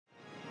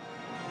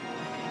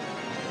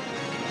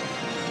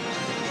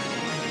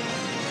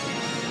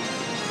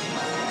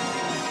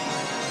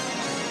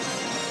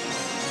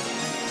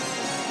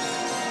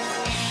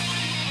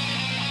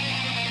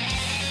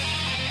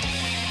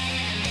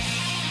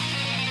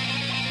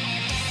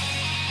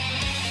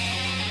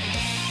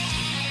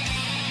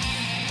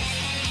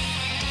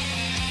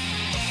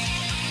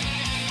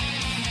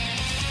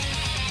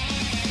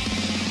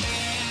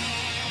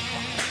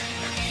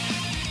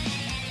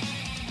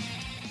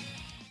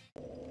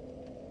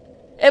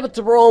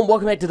Everton,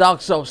 welcome back to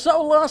Dark Souls.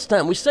 So last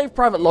time we saved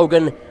Private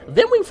Logan,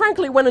 then we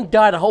frankly went and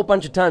died a whole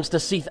bunch of times to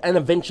Seath and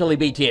eventually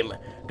beat him.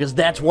 Because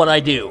that's what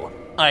I do.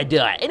 I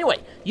die. Anyway,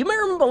 you may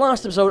remember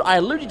last episode I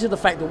alluded to the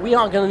fact that we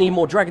are going to need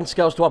more dragon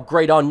skulls to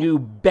upgrade our new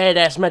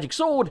badass magic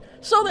sword,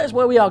 so that's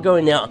where we are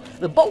going now.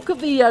 The bulk of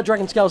the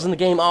dragon skulls in the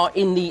game are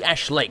in the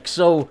Ash Lake,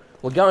 so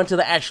we're going to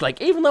the Ash Lake,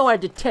 even though I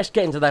detest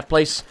getting to that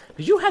place,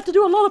 because you have to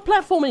do a lot of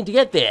platforming to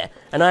get there,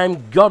 and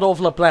I'm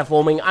god-awful at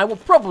platforming. I will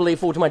probably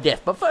fall to my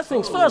death, but first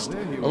things first,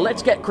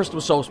 let's get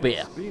Crystal Soul Spear.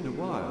 It's been a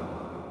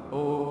while.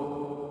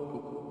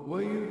 Or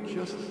were you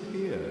just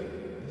here?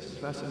 This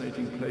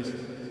fascinating place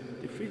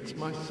defeats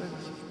my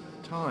sense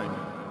of time.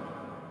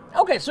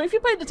 Okay, so if you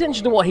paid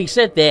attention to what he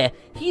said there,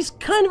 he's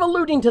kind of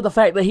alluding to the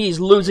fact that he's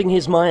losing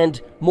his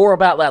mind. More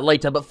about that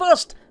later, but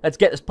first, let's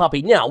get this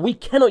puppy. Now, we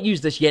cannot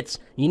use this yet.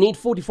 You need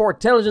 44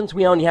 intelligence,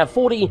 we only have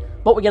 40,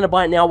 but we're going to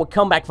buy it now. We'll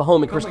come back for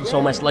home in Crystal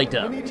Soul Mess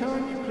later.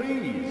 Anytime you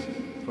please,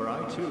 for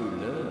I too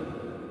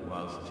learn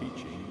whilst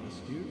teaching the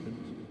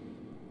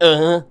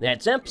students.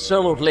 That's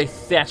absolutely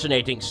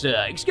fascinating,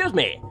 sir. Excuse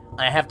me,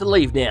 I have to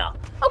leave now.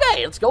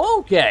 Okay, let's go.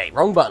 Okay,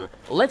 wrong button.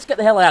 Let's get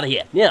the hell out of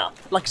here. Now,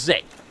 like I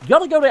say, you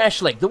gotta go to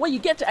Ash Lake. The way you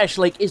get to Ash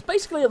Lake is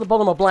basically at the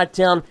bottom of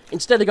Blighttown.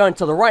 Instead of going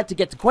to the right to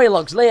get to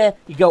Quaylog's lair,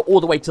 you go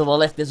all the way to the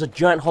left. There's a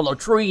giant hollow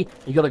tree.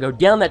 You gotta go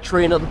down that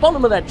tree, and at the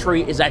bottom of that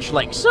tree is Ash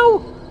Lake. So,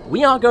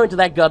 we are going to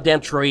that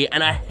goddamn tree,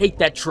 and I hate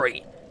that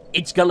tree.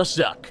 It's gonna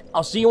suck.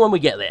 I'll see you when we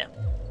get there.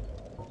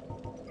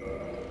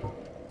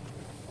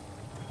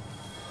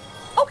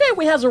 Okay,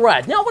 we has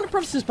arrived. Now, I want to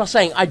preface this by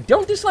saying I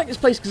don't dislike this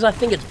place because I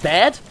think it's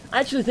bad. I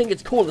actually think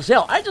it's cool as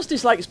hell. I just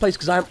dislike this place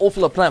because I'm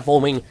awful at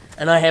platforming,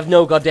 and I have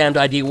no goddamn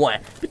idea why.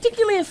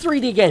 Particularly in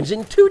 3D games.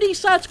 In 2D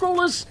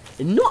side-scrollers,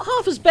 not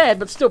half as bad,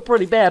 but still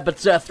pretty bad. But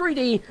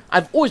 3D,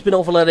 I've always been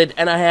awful at it,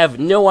 and I have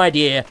no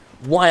idea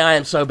why I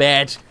am so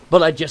bad,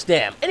 but I just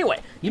am. Anyway,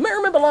 you may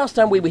remember last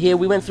time we were here,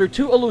 we went through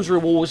 2 illusory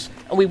walls,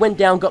 and we went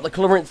down, got the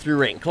Chloranthy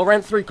ring.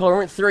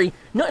 Chloranthy,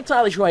 not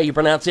entirely sure how you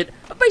pronounce it,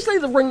 but basically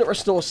the ring that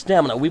restores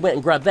stamina. We went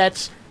and grabbed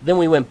that, then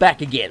we went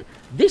back again.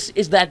 This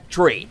is that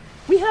tree.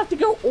 We have to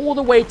go all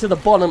the way to the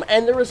bottom,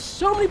 and there are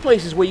so many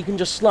places where you can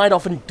just slide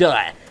off and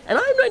die. And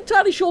I'm not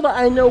entirely sure that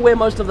I know where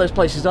most of those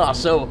places are,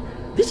 so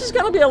this is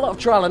going to be a lot of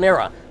trial and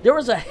error. There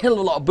is a hell of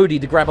a lot of booty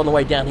to grab on the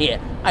way down here.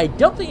 I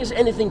don't think it's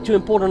anything too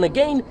important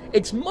again.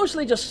 It's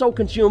mostly just soul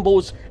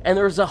consumables, and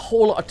there is a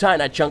whole lot of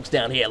Titanite chunks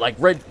down here, like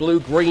red, blue,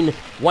 green,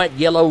 white,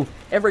 yellow,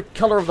 every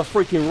color of the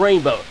freaking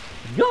rainbow.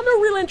 Got no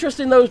real interest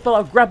in those, but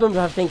I'll grab them if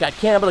I think I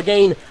can, but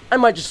again, I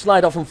might just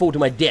slide off and fall to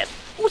my death.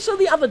 Also,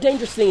 the other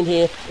dangerous thing in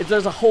here is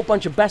there's a whole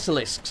bunch of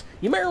basilisks.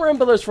 You may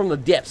remember those from the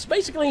depths.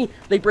 Basically,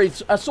 they breathe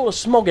a sort of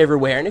smog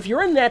everywhere, and if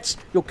you're in that,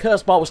 your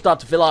curse bar will start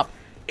to fill up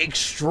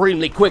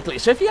extremely quickly.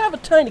 So if you have a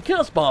tiny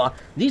curse bar,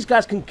 these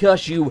guys can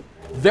curse you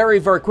very,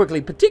 very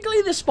quickly.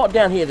 Particularly this spot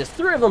down here. There's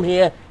 3 of them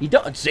here. You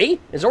don't see?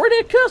 There's already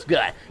a curse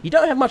guy. You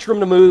don't have much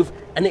room to move.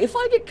 And if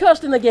I get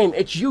cursed in the game,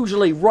 it's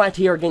usually right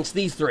here against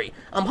these 3.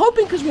 I'm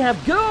hoping because we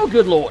have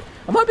good lord.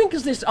 I'm hoping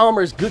because this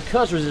armor is good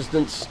curse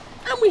resistance,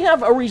 and we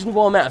have a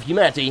reasonable amount of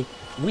humanity,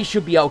 we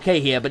should be okay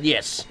here. But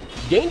yes,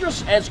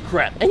 dangerous as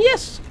crap. And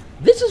yes,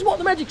 this is what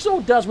the magic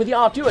sword does with the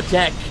R2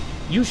 attack.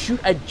 You shoot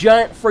a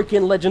giant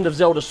freaking Legend of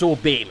Zelda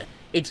sword beam.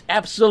 It's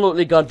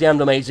absolutely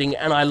goddamn amazing,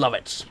 and I love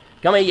it.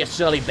 Come here, you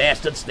silly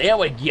bastards. There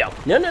we go.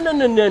 No.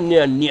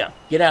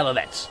 Get out of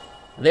that.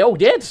 Are they all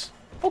dead?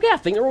 Okay, I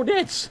think they're all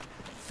dead.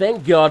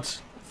 Thank God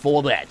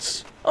for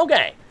that.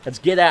 Okay, let's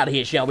get out of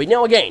here, shall we?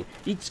 Now, again,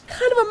 it's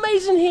kind of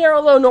amazing here,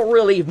 although not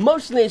really.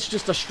 Mostly it's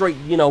just a straight,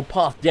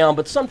 path down,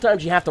 but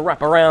sometimes you have to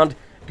wrap around.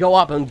 Go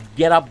up and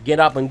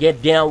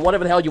get down,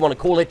 whatever the hell you want to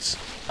call it.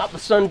 Up the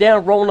sun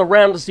down, rolling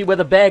around to see where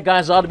the bad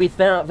guys are to be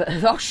found.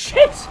 Oh,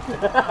 shit!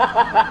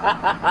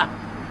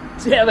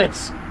 Damn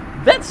it.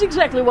 That's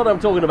exactly what I'm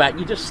talking about.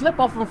 You just slip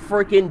off and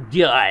freaking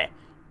die.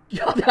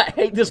 God, I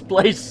hate this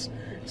place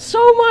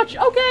so much.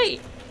 Okay,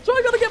 so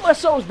I gotta get my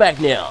souls back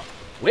now.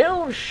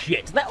 Well,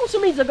 shit. That also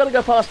means I've gotta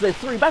go past the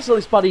 3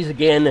 basilisk buddies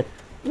again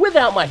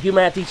without my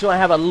humanity, so I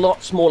have a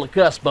lot smaller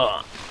curse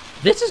bar.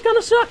 This is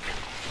gonna suck.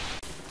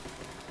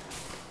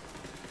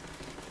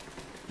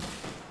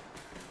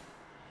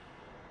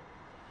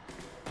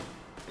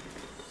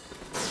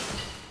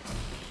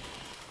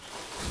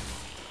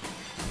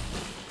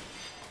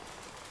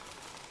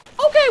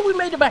 Okay, we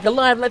made it back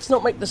alive. Let's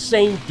not make the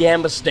same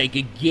damn mistake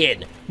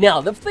again.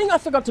 Now, the thing I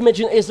forgot to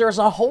mention is there's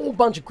a whole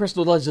bunch of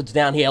crystal lizards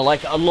down here,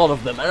 like a lot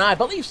of them, and I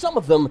believe some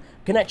of them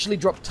can actually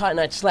drop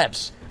Titanite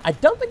slabs. I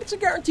don't think it's a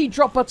guaranteed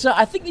drop, but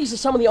I think these are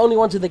some of the only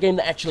ones in the game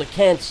that actually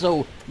can,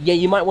 so yeah,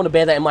 you might want to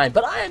bear that in mind.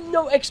 But I am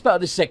no expert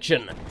at this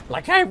section.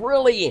 Like, I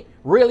really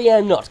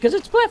am not, because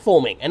it's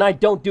platforming, and I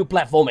don't do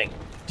platforming.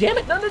 Damn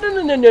it,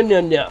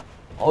 no.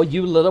 Oh,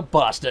 you little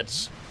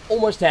bastards.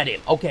 Almost had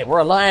him. Okay, we're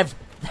alive.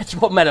 That's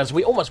what matters.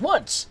 We almost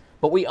once,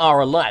 but we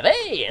are alive.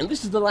 Hey, and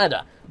this is the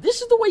ladder.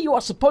 This is the way you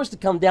are supposed to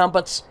come down,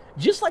 but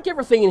just like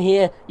everything in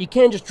here, you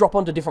can just drop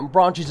onto different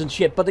branches and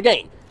shit. But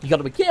again, you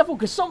gotta be careful,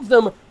 because some of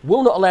them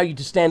will not allow you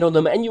to stand on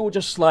them, and you will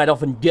just slide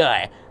off and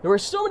die. There are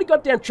so many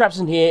goddamn traps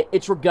in here,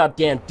 it's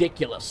goddamn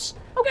ridiculous.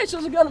 Okay,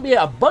 so there's going to be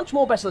a bunch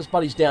more Basilisk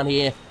buddies down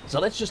here, so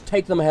let's just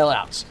take them hell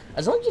out.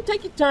 As long as you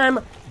take your time,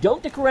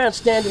 don't dick around,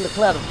 stand in the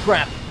cloud of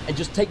crap, and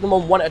just take them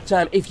on one at a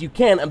time if you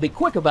can, and be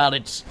quick about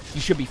it,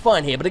 you should be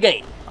fine here. But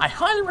again, I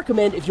highly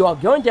recommend if you are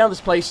going down this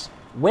place,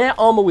 wear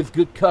armor with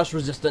good curse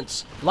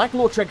resistance, like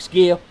Lortrek's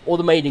gear, or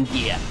the Maiden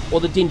gear,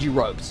 or the Dingy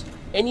robes.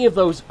 Any of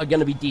those are going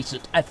to be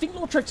decent. I think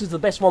Lortrek's is the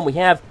best one we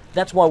have,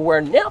 that's why we're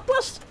wearing it now,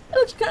 plus it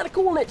looks kind of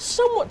cool, and it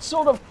somewhat,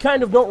 sort of,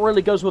 kind of, not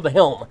really goes with the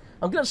helm.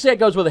 I'm going to say it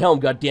goes with the helm,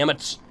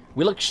 goddammit.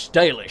 We look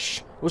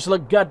stylish. We also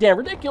look goddamn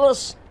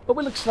ridiculous, but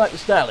we look slightly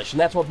stylish, and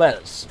that's what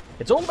matters.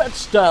 It's all about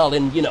style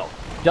in, you know,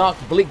 dark,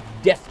 bleak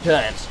death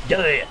times.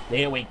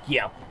 There we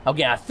go.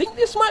 Okay, I think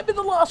this might be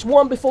the last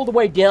one before the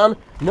way down.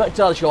 Not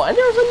entirely sure. And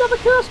there's another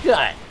curse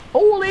guy.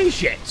 Holy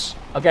shit.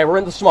 Okay, we're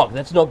in the smog.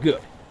 That's not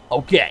good.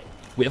 Okay,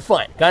 we're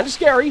fine. Kind of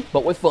scary,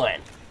 but we're fine.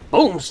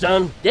 Boom,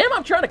 stun. Damn,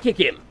 I'm trying to kick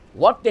him.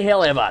 What the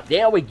hell ever.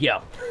 There we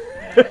go.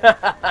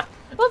 I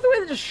love the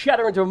way they just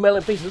shatter into a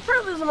million pieces.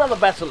 Apparently there's another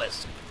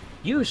Basilisk.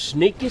 You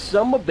sneaky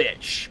son of a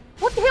bitch.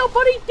 What the hell,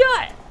 buddy?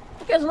 Die.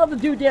 Okay, there's another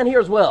dude down here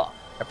as well.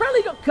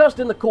 Apparently he got cursed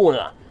in the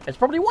corner. That's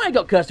probably why he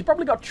got cursed. He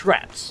probably got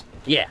traps.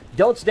 Yeah,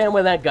 don't stand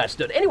where that guy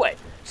stood. Anyway,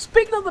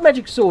 speaking of the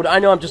magic sword, I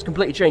know I'm just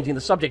completely changing the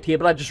subject here,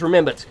 but I just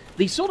remembered.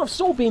 The sort of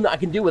sword beam that I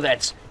can do with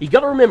that, you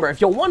gotta remember, if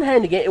you're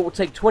one-handing it, it will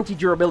take 20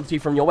 durability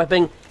from your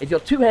weapon. If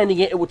you're two-handing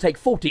it, it will take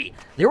 40.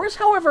 There is,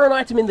 however, an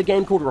item in the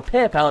game called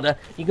Repair Powder.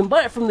 You can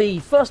buy it from the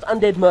first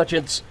undead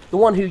merchants, the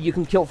one who you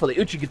can kill for the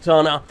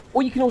Uchigatana,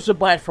 or you can also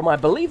buy it from, I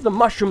believe, the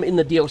mushroom in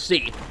the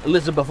DLC,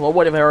 Elizabeth, or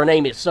whatever her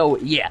name is. So,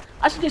 yeah,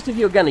 I suggest if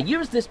you're gonna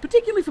use this,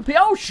 particularly for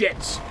oh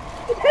shit!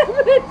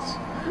 Damn it!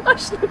 I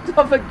slipped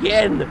off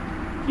again!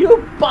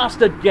 You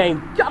bastard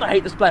game! God, I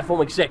hate this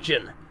platforming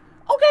section.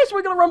 Okay, so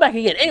we're gonna run back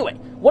again. Anyway,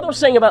 what I was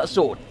saying about the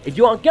sword. If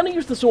you aren't gonna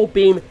use the sword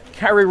beam,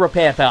 carry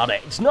Repair Powder.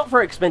 It's not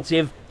very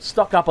expensive.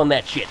 Stock up on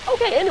that shit.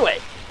 Okay, anyway,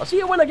 I'll see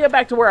you when I get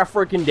back to where I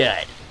freaking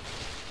died.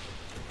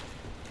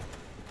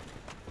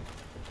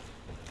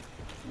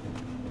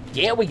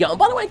 There we go. And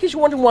by the way, in case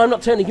you're wondering why I'm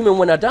not turning human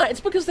when I die, it's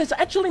because there's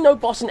actually no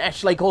boss in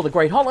Ash Lake or the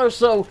Great Hollow,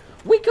 so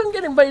we couldn't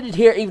get invaded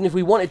here even if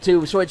we wanted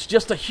to, so it's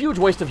just a huge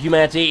waste of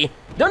humanity.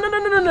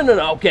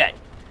 No, okay.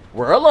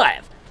 We're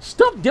alive.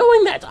 Stop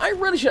doing that. I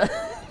really should...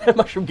 That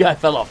mushroom guy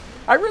fell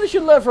off. I really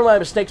should learn from my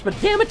mistakes, but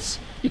damn it,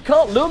 you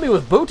can't lure me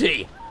with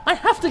booty. I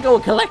have to go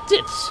and collect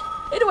it.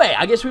 Anyway,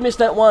 I guess we missed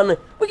that one.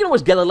 We can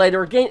always get it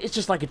later again. It's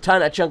just like a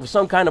tiny chunk of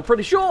some kind, I'm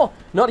pretty sure.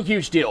 Not a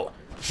huge deal.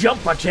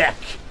 Jump attack.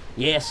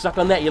 Yeah, suck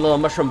on that, you little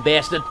mushroom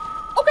bastard.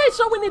 Okay,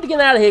 so we need to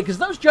get out of here, because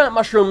those giant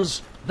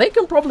mushrooms, they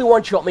can probably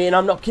one-shot me, and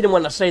I'm not kidding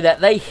when I say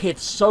that. They hit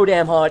so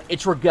damn hard,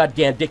 it's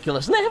goddamn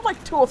ridiculous. And they have like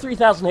 2,000 or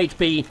 3,000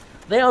 HP.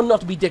 They are not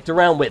to be dicked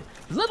around with.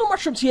 The little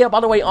mushrooms here, by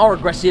the way, are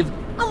aggressive,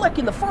 unlike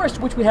in the forest,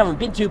 which we haven't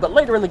been to, but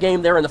later in the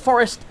game, they're in the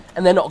forest,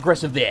 and they're not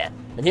aggressive there.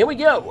 And here we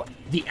go,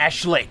 the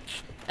Ash Lake.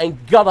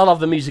 And God, I love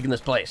the music in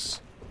this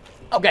place.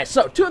 Okay,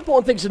 so, two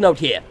important things to note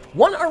here.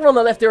 One, over on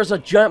the left, there is a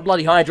giant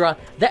bloody Hydra.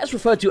 That is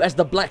referred to as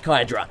the Black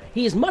Hydra.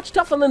 He is much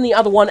tougher than the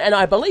other one, and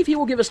I believe he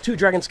will give us 2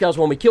 dragon scales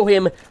when we kill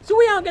him, so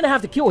we are going to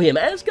have to kill him,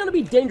 and it's going to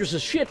be dangerous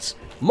as shit,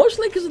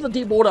 mostly because of the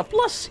deep water,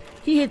 plus,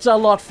 he hits a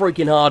lot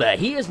freaking harder.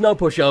 He is no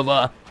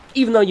pushover,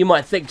 even though you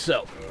might think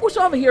so.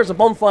 Also, over here is a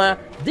bonfire.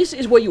 This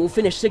is where you will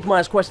finish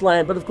Sigmar's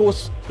questline, but of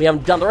course, we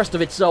haven't done the rest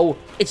of it, so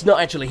it's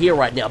not actually here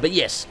right now. But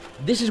yes,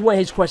 this is where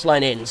his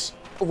questline ends,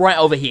 right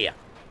over here.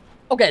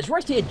 Okay, it's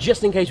right here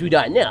just in case we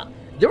die. Now,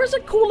 there is a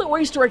cool little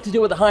Easter egg to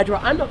do with the Hydra.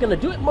 I'm not going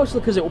to do it, mostly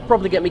because it will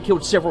probably get me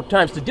killed several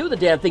times to do the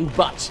damn thing,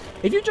 but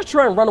if you just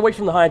try and run away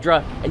from the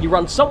Hydra, and you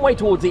run some way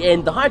towards the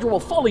end, the Hydra will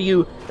follow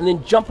you, and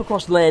then jump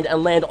across the land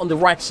and land on the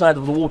right side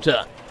of the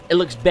water. It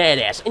looks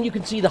badass, and you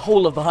can see the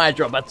whole of the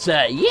Hydra, but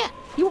yeah,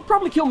 he will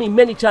probably kill me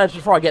many times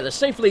before I get there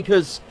safely,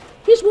 because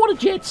his water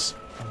jets,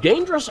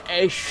 dangerous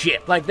as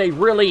shit. Like, they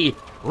really,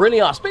 really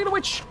are. Speaking of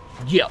which,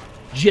 yeah,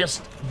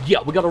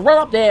 we gotta run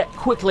up there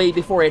quickly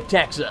before he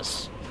attacks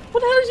us.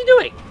 What the hell is he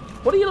doing?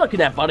 What are you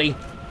looking at, buddy?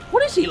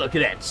 What is he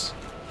looking at?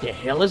 The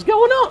hell is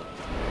going on?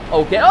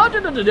 Okay,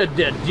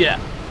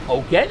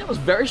 okay, that was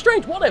very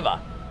strange, whatever.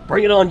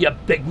 Bring it on, you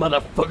big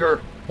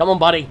motherfucker. Come on,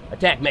 buddy,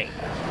 attack me.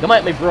 Come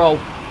at me, bro.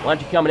 Why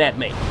aren't you coming at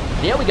me?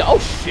 There we go. Oh,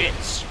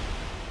 shit.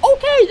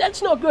 Okay,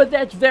 that's not good.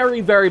 That's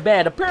very, very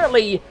bad.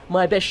 Apparently,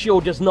 my best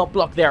shield does not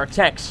block their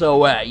attacks,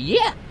 so,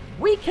 yeah.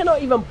 We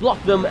cannot even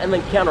block them and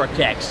then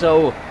counterattack,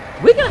 so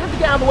we're gonna have to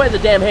get out of the way of the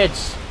damn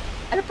heads.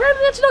 And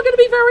apparently that's not gonna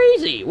be very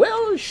easy.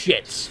 Well,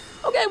 shit.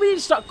 Okay, we need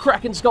to start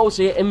cracking skulls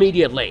here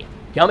immediately.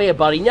 Come here,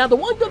 buddy. Now, the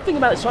one good thing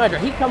about this Hydra,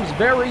 he comes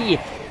very,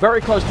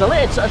 very close to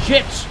land, so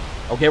shit.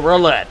 Okay, we're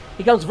on land.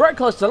 He comes very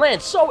close to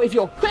land, so if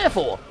you're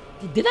careful...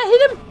 Did I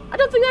hit him? I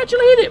don't think I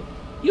actually hit him.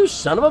 You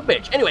son of a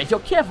bitch. Anyway, if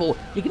you're careful,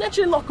 you can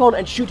actually lock on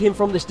and shoot him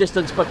from this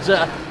distance, but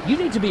you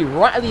need to be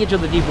right at the edge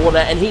of the deep water,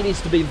 and he needs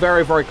to be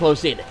very, very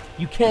close in.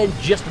 You can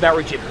just about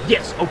reach him.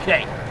 Yes,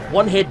 okay.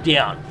 One head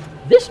down.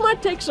 This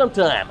might take some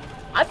time.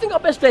 I think our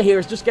best bet here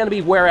is just going to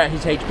be wear out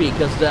his HP,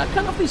 because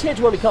cutting off these heads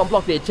when we can't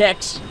block the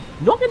attacks,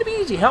 not going to be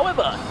easy.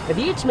 However, if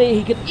he hits me,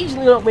 he can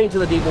easily knock me into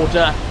the deep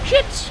water.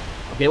 Shit!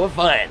 Okay, we're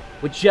fine.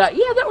 Which, yeah,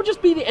 that would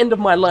just be the end of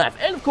my life.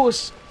 And, of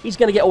course, he's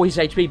going to get all his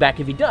HP back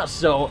if he does.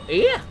 So,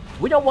 yeah,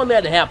 we don't want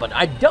that to happen.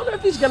 I don't know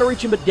if he's going to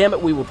reach him, but damn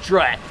it, we will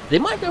try. They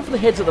might go for the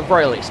heads at the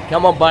very least.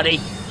 Come on, buddy.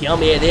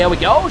 Come here. There we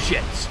go. Oh,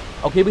 shit.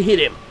 Okay, we hit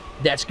him.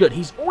 That's good.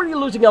 He's already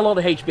losing a lot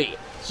of HP.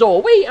 So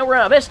are we, and we're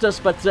our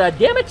bestest, but,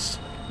 damn it,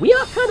 we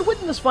are kind of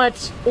winning this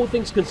fight, all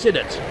things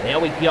considered. There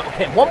we go.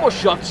 Okay, one more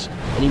shot,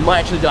 and he might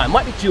actually die.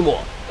 Might be two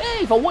more.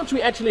 Hey, for once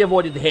we actually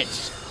avoided the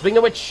hits. Speaking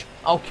of which,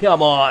 oh,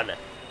 come on.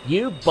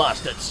 You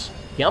bastards.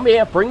 Come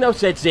here, bring those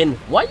sets in.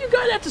 Why are you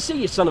going out to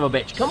sea, you son of a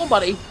bitch? Come on,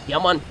 buddy.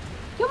 Come on.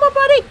 Come on,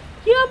 buddy.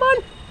 Come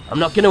on. I'm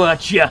not going to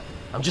hurt you.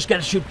 I'm just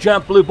going to shoot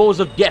giant blue balls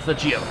of death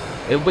at you.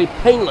 It will be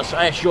painless,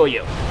 I assure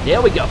you.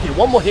 There we go. Okay,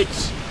 one more hit.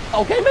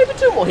 Okay, maybe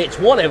two more hits.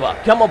 Whatever.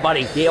 Come on,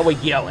 buddy. There we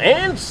go.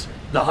 And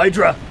the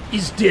Hydra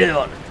is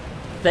down.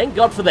 Thank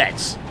God for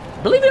that.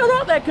 Believe it or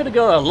not, that could have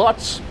gone a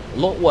lot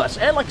worse.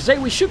 And like I say,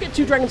 we should get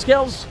 2 dragon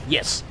scales.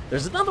 Yes.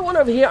 There's another one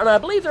over here, and I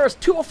believe there's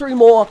 2 or 3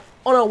 more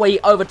on our way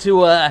over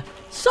to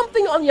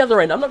something on the other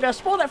end. I'm not going to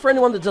spoil that for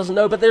anyone that doesn't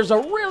know, but there's a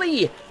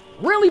really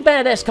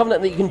badass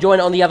covenant that you can join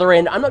on the other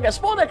end. I'm not going to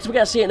spoil that because we're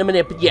going to see it in a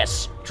minute, but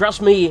yes,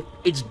 trust me,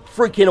 it's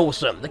freaking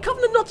awesome. The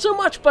covenant, not so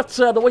much, but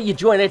the way you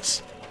join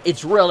it,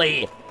 it's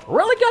really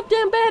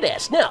goddamn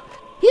badass. Now,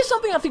 here's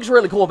something I think is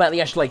really cool about the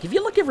Ash Lake. If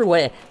you look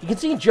everywhere, you can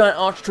see giant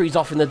arch trees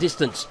off in the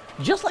distance,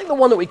 just like the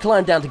one that we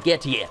climbed down to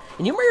get here.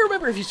 And you may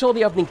remember if you saw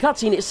the opening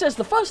cutscene, it says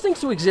the first things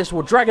to exist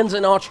were dragons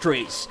and arch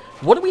trees.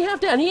 What do we have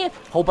down here?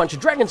 A whole bunch of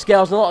dragon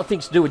scales and a lot of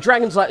things to do with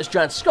dragons, like this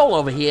giant skull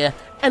over here,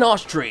 and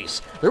arch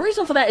trees. The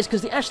reason for that is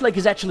because the Ash Lake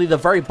is actually the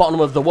very bottom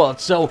of the world,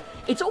 so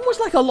it's almost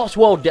like a lost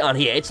world down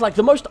here. It's like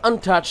the most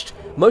untouched,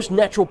 most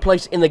natural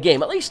place in the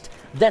game. At least,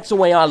 that's the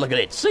way I look at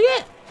it. So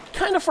yeah,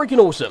 kind of freaking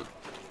awesome.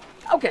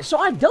 Okay, so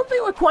I don't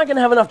think we're quite going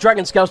to have enough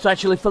dragon scales to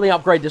actually fully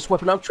upgrade this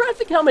weapon. I'm trying to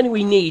think how many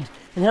we need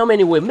and how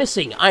many we're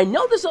missing. I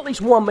know there's at least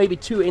 1, maybe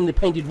 2 in the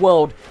painted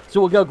world, so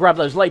we'll go grab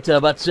those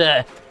later, but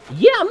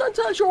yeah, I'm not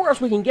entirely sure where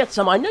else we can get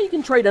some. I know you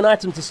can trade an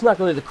item to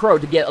Snuggly the Crow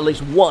to get at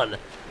least 1,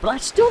 but I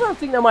still don't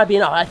think that might be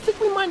enough. I think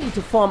we might need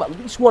to farm at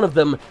least 1 of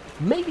them,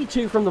 maybe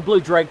 2 from the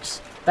Blue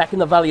Drakes back in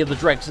the Valley of the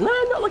Drakes. And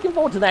I'm not looking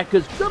forward to that,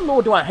 because good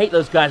lord do I hate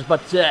those guys,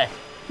 but yeah,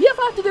 if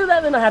I have to do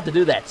that, then I have to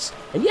do that.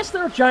 And yes,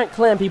 there are giant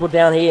clan people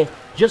down here,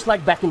 just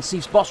like back in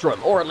Ceph's boss room,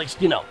 or at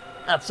least, you know,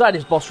 outside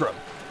his boss room.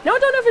 Now, I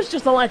don't know if it's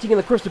just the lighting in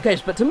the crystal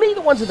caves, but to me,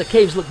 the ones in the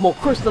caves look more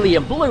crystally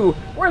and blue,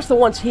 whereas the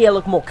ones here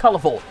look more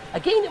colourful.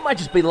 Again, it might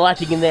just be the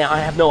lighting in there, I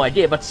have no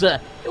idea, but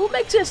it would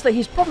make sense that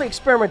he's probably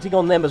experimenting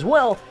on them as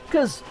well,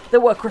 because there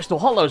were crystal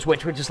hollows,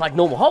 which were just like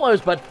normal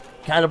hollows, but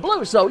kind of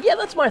blue. So, yeah,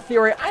 that's my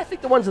theory. I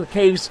think the ones in the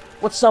caves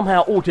were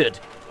somehow altered.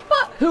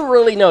 But who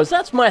really knows?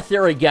 That's my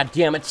theory,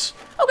 goddammit.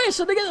 Okay,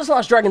 so to get this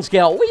last dragon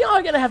scale, we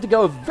are going to have to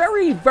go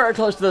very, very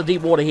close to the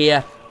deep water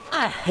here.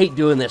 I hate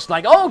doing this.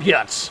 Like, oh,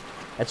 guts.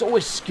 That's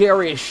always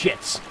scary as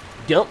shit.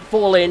 Don't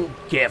fall in.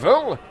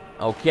 Careful.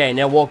 Okay,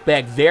 now walk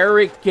back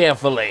very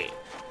carefully.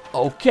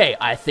 Okay,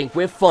 I think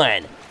we're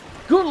fine.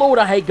 Good lord,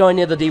 I hate going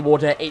near the deep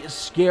water. It's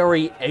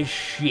scary as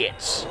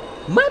shit.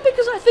 Maybe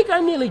because I think I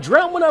nearly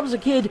drowned when I was a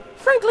kid.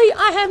 Frankly,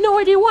 I have no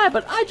idea why,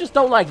 but I just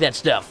don't like that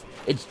stuff.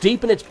 It's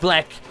deep and it's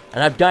black,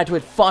 and I've died to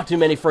it far too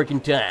many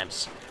freaking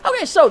times.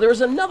 Okay, so there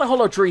is another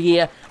hollow tree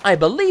here. I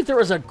believe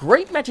there is a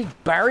great magic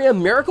barrier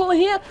miracle in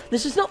here.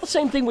 This is not the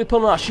same thing we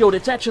put on our shield.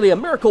 It's actually a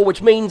miracle,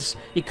 which means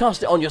you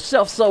cast it on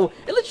yourself, so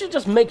it literally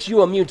just makes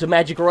you immune to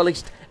magic, or at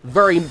least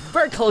very,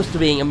 very close to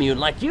being immune.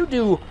 Like, you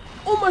do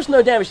almost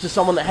no damage to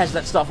someone that has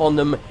that stuff on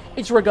them.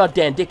 It's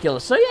goddamn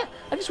ridiculous. So yeah,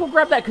 I guess we'll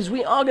grab that because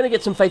we are going to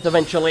get some faith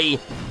eventually.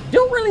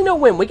 Don't really know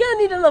when. We're going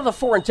to need another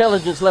 4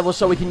 intelligence levels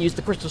so we can use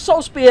the Crystal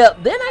Soul Spear.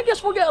 Then I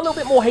guess we'll get a little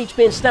bit more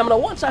HP and stamina.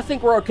 Once I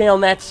think we're okay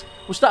on that,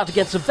 we'll start to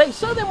get some faith.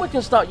 So then we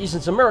can start using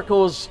some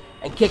miracles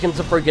and kicking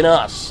some freaking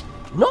ass.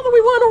 Not that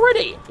we weren't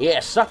already. Yeah,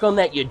 suck on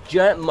that, you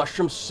giant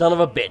mushroom son of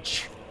a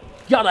bitch.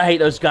 God, I hate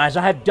those guys.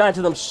 I have died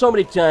to them so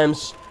many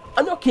times.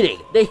 I'm not kidding.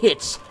 They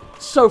hit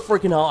so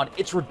freaking hard.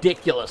 It's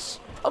ridiculous.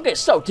 Okay,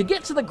 so to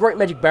get to the Great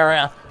Magic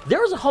Barrier,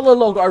 there is a hollow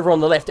log over on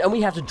the left, and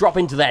we have to drop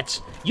into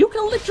that. You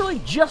can literally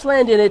just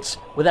land in it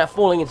without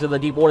falling into the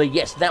deep water.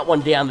 Yes, that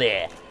one down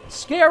there.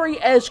 Scary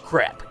as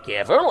crap.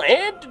 Careful,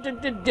 and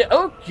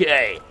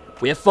okay,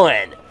 we're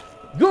fine.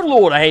 Good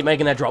lord, I hate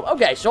making that drop.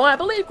 Okay, so I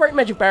believe Great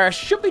Magic Barrier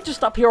should be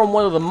just up here on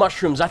one of the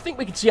mushrooms. I think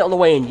we can see it on the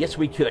way in. Yes,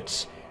 we could.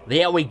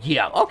 There we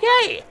go.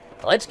 Okay,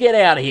 let's get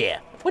out of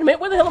here. Wait a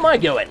minute, where the hell am I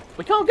going?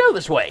 We can't go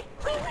this way.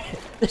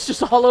 There's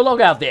just a hollow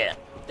log out there.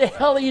 The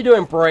hell are you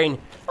doing, brain?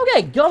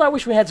 Okay, God, I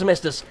wish we had some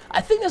Estus.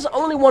 I think there's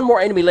only one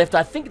more enemy left.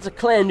 I think it's a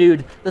clan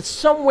dude that's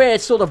somewhere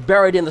sort of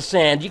buried in the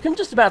sand. You can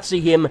just about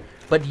see him,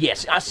 but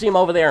yes, I see him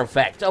over there, in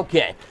fact.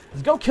 Okay,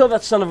 let's go kill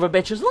that son of a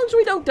bitch. As long as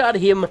we don't die to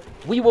him,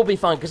 we will be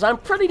fine, because I'm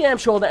pretty damn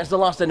sure that is the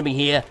last enemy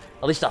here.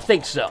 At least I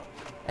think so.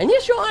 And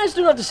yes, your eyes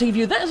do not deceive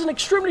you. That is an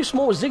extremely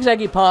small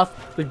zigzaggy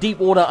path with deep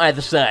water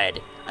either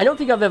side. I don't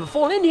think I've ever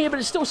fallen in here, but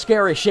it's still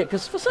scary as shit,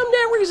 because for some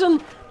damn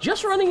reason,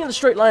 just running in a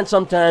straight line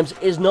sometimes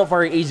is not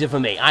very easy for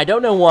me. I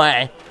don't know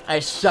why. I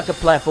suck at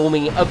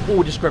platforming of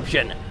all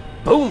description.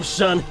 Boom,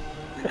 son.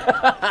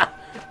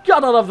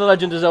 God, I love the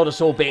Legend of Zelda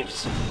Soul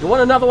Beams. You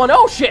want another one?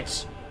 Oh,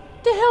 shit!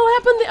 The hell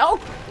happened there? Oh,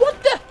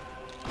 what the?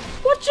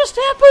 What just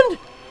happened?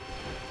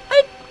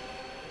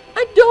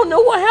 I don't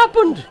know what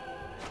happened.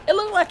 It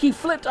looked like he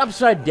flipped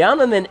upside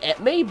down and then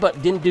at me,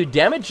 but didn't do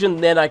damage, and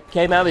then I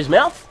came out of his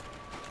mouth.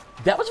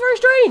 That was very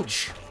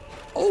strange.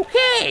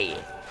 Okay.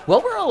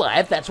 Well, we're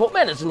alive. That's what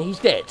matters, and he's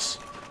dead.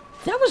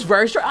 That was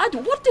very strange.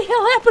 What the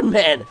hell happened,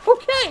 man?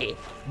 Okay.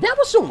 That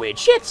was some weird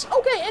shit.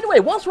 Okay, anyway,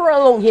 whilst we're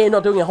along here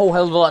not doing a whole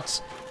hell of a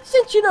lot,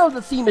 since you know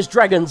the theme is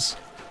dragons,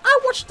 I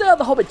watched The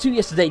Hobbit 2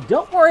 yesterday.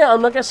 Don't worry,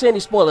 I'm not going to say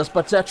any spoilers,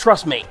 but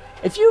trust me.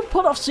 If you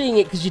put off seeing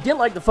it because you didn't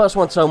like the first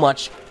one so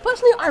much,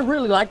 personally, I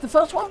really liked the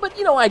first one, but,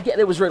 you know, I get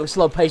it was really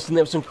slow-paced and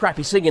there was some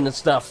crappy singing and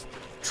stuff.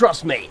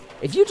 Trust me,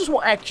 if you just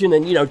want action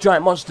and, you know,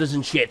 giant monsters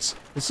and shit,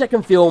 the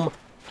second film,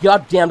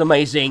 goddamn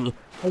amazing,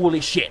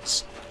 holy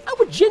shit. I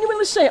would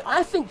genuinely say,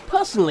 I think,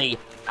 personally,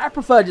 I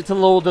preferred it to the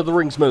Lord of the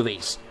Rings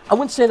movies. I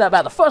wouldn't say that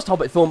about the first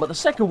Hobbit film, but the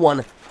second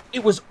one,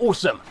 it was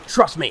awesome.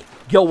 Trust me,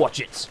 go watch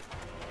it.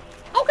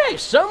 Okay,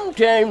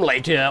 sometime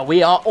later,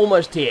 we are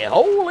almost here.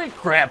 Holy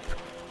crap.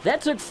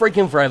 That took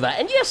freaking forever.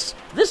 And yes,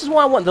 this is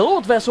why I want the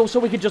Lord's Vessel, so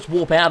we could just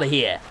warp out of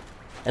here.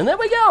 And there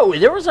we go.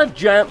 There is a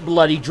giant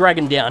bloody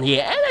dragon down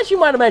here. And as you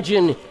might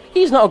imagine,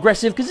 he's not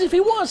aggressive, because if he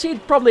was,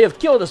 he'd probably have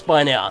killed us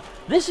by now.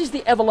 This is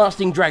the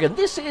Everlasting Dragon.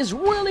 This is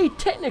really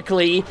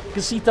technically,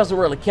 because he doesn't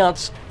really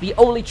count, the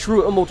only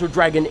true immortal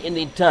dragon in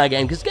the entire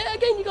game. Because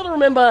again, you got to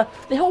remember,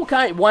 the whole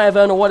kite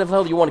wyvern, or whatever the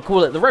hell you want to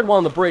call it, the red one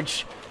on the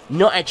bridge,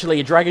 not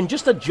actually a dragon,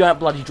 just a giant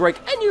bloody drake,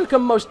 and you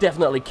can most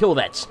definitely kill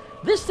that.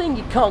 This thing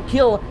you can't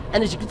kill,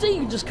 and as you can see, you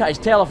can just cut his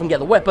tail off and get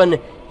the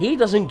weapon. He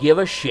doesn't give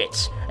a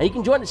shit. And you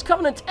can join his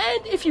Covenant,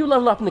 and if you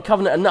level up in the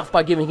Covenant enough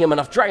by giving him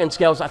enough dragon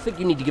scales, I think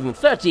you need to give him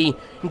 30,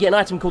 and get an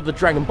item called the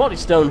Dragon Body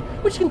Stone,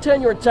 which can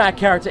turn your entire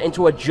character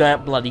into a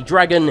giant bloody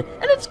dragon.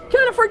 And it's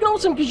kind of freaking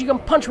awesome, because you can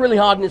punch really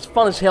hard, and it's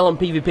fun as hell in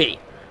PvP.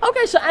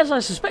 Okay, so as I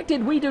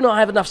suspected, we do not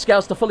have enough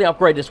scales to fully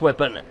upgrade this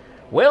weapon.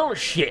 Well,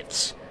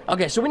 shit.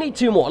 Okay, so we need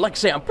 2 more. Like I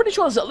say, I'm pretty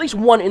sure there's at least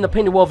 1 in the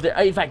Painted World of...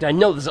 In fact, I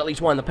know there's at least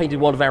 1 in the Painted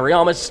World of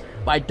Ariamis,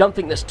 but I don't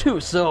think there's 2,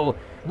 so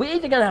we're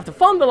either going to have to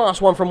farm the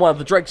last one from one of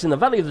the drakes in the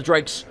Valley of the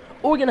Drakes,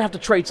 or we're going to have to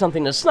trade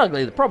something to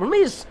Snuggly. The problem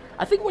is,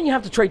 I think when you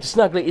have to trade to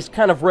Snuggly, it's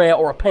kind of rare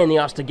or a pain in the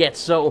ass to get,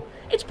 so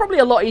it's probably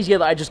a lot easier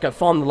that I just go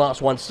farm the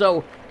last one.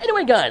 So,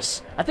 anyway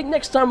guys, I think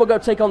next time we'll go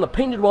take on the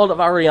Painted World of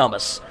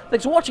Ariamis.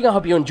 Thanks for watching, I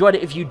hope you enjoyed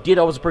it. If you did,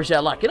 I always appreciate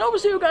a like, and I will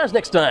see you guys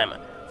next time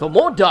for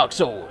more Dark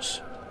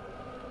Souls.